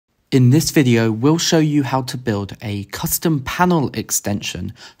In this video, we'll show you how to build a custom panel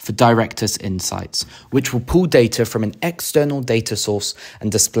extension for Directus Insights, which will pull data from an external data source and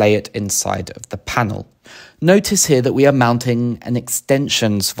display it inside of the panel. Notice here that we are mounting an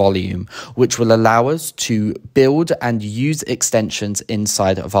extensions volume, which will allow us to build and use extensions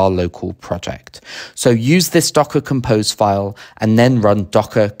inside of our local project. So use this Docker Compose file and then run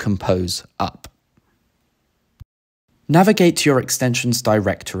Docker Compose up. Navigate to your extensions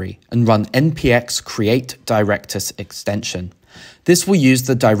directory and run npx create Directus extension. This will use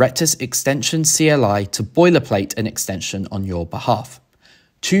the Directus extension CLI to boilerplate an extension on your behalf.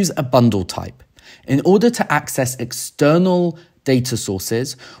 Choose a bundle type. In order to access external data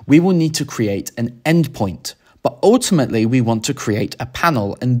sources, we will need to create an endpoint, but ultimately we want to create a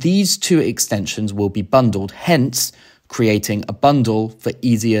panel, and these two extensions will be bundled, hence creating a bundle for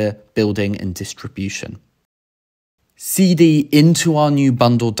easier building and distribution. cd into our new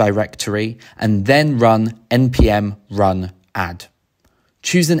bundle directory and then run npm run add.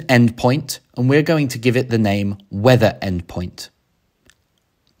 Choose an endpoint and we're going to give it the name weather endpoint.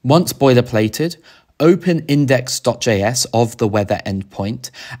 Once boilerplated, open index.js of the weather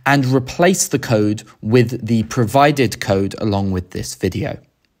endpoint and replace the code with the provided code along with this video.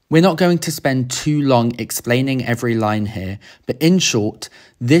 We're not going to spend too long explaining every line here, but in short,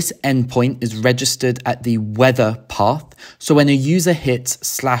 this endpoint is registered at the weather path. So when a user hits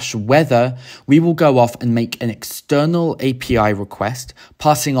 /weather, we will go off and make an external API request,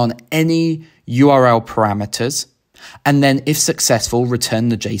 passing on any URL parameters, and then if successful, return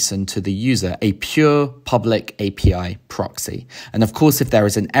the JSON to the user, a pure public API proxy. And of course, if there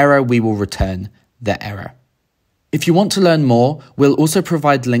is an error, we will return the error. If you want to learn more, we'll also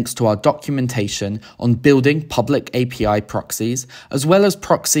provide links to our documentation on building public API proxies, as well as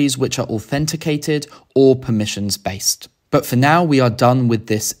proxies which are authenticated or permissions-based. But for now, we are done with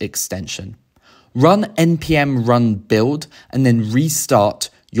this extension. Run npm run build and then restart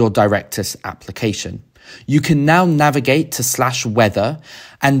your Directus application. You can now navigate to /weather,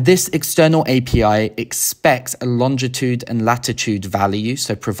 and this external API expects a longitude and latitude value,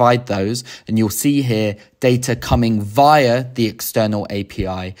 so provide those, and you'll see here data coming via the external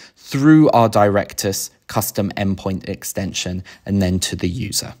API through our Directus custom endpoint extension and then to the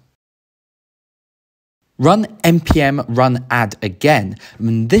user. Run npm run add again,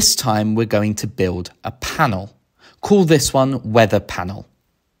 and this time we're going to build a panel. Call this one weather panel.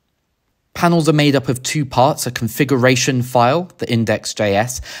 Panels are made up of two parts, a configuration file, the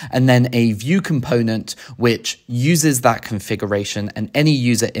index.js, and then a view component which uses that configuration and any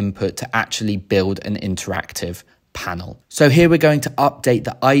user input to actually build an interactive panel. So here we're going to update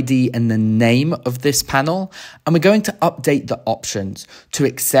the ID and the name of this panel, and we're going to update the options to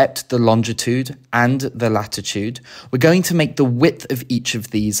accept the longitude and the latitude. We're going to make the width of each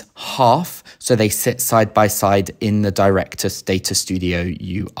of these half, so they sit side by side in the Directus Data Studio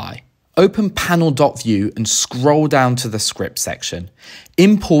UI. Open panel.view and scroll down to the script section.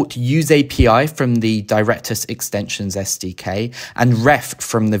 Import useAPI from the Directus Extensions SDK and ref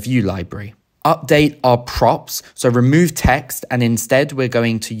from the view library. Update our props, so remove text, and instead we're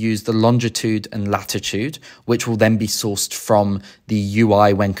going to use the longitude and latitude, which will then be sourced from the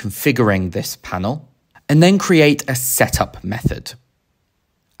UI when configuring this panel. And then create a setup method.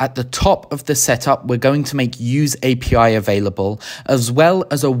 At the top of the setup, we're going to make useAPI available, as well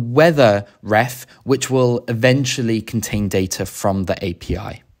as a weather ref, which will eventually contain data from the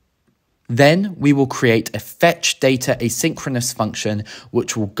API. Then we will create a fetch data asynchronous function,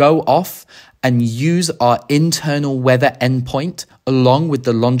 which will go off and use our internal weather endpoint along with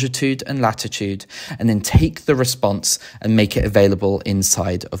the longitude and latitude, and then take the response and make it available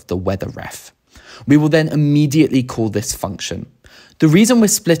inside of the weather ref. We will then immediately call this function. The reason we're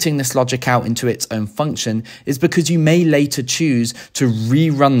splitting this logic out into its own function is because you may later choose to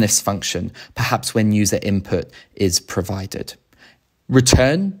rerun this function, perhaps when user input is provided.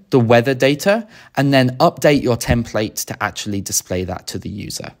 Return the weather data and then update your template to actually display that to the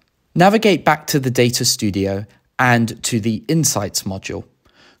user. Navigate back to the Data Studio and to the Insights module.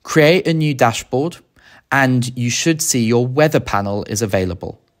 Create a new dashboard and you should see your weather panel is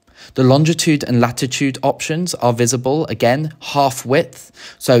available. The longitude and latitude options are visible, again, half width.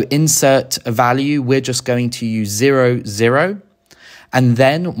 So insert a value, we're just going to use 0, 0. And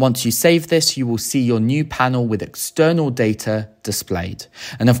then once you save this, you will see your new panel with external data displayed.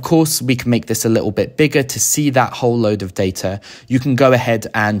 And of course, we can make this a little bit bigger to see that whole load of data. You can go ahead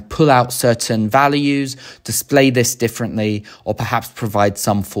and pull out certain values, display this differently, or perhaps provide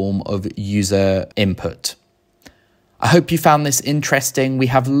some form of user input. I hope you found this interesting. We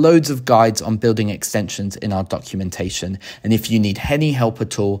have loads of guides on building extensions in our documentation. And if you need any help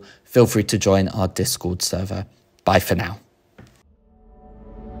at all, feel free to join our Discord server. Bye for now.